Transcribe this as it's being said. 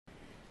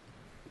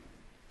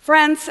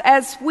Friends,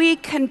 as we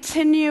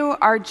continue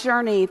our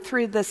journey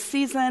through the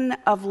season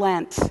of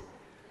Lent,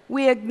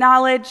 we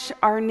acknowledge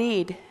our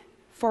need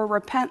for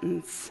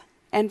repentance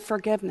and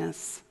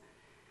forgiveness.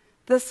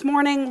 This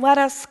morning, let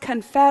us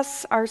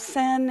confess our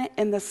sin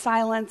in the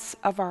silence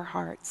of our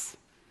hearts.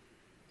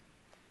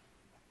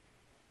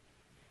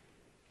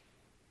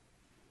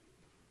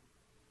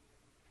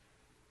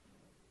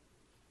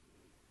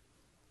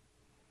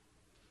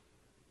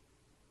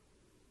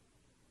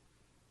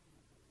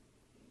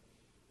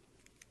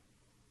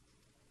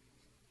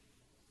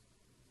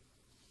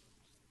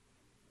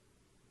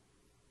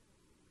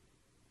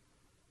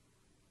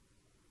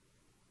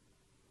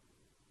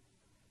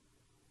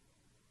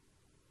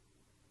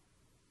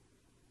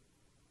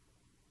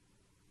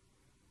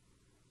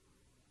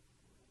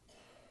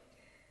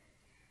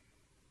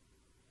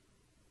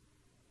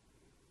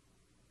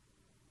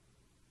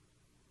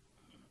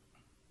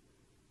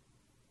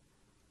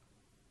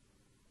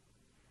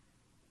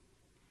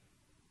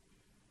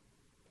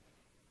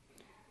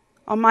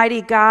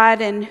 Almighty God,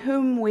 in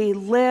whom we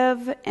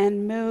live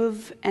and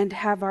move and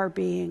have our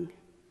being,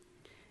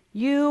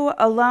 you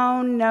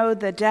alone know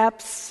the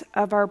depths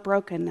of our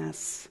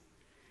brokenness.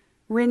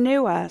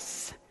 Renew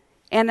us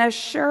and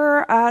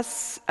assure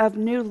us of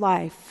new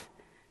life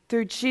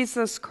through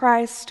Jesus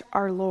Christ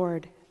our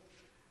Lord.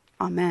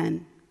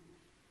 Amen.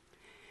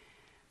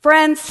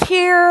 Friends,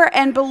 hear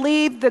and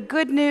believe the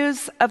good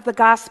news of the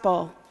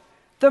gospel.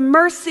 The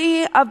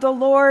mercy of the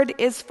Lord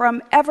is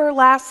from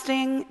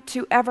everlasting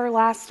to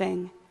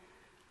everlasting.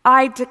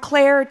 I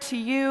declare to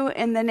you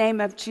in the name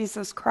of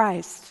Jesus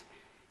Christ,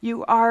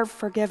 you are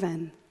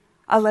forgiven.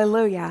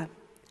 Alleluia.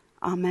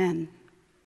 Amen.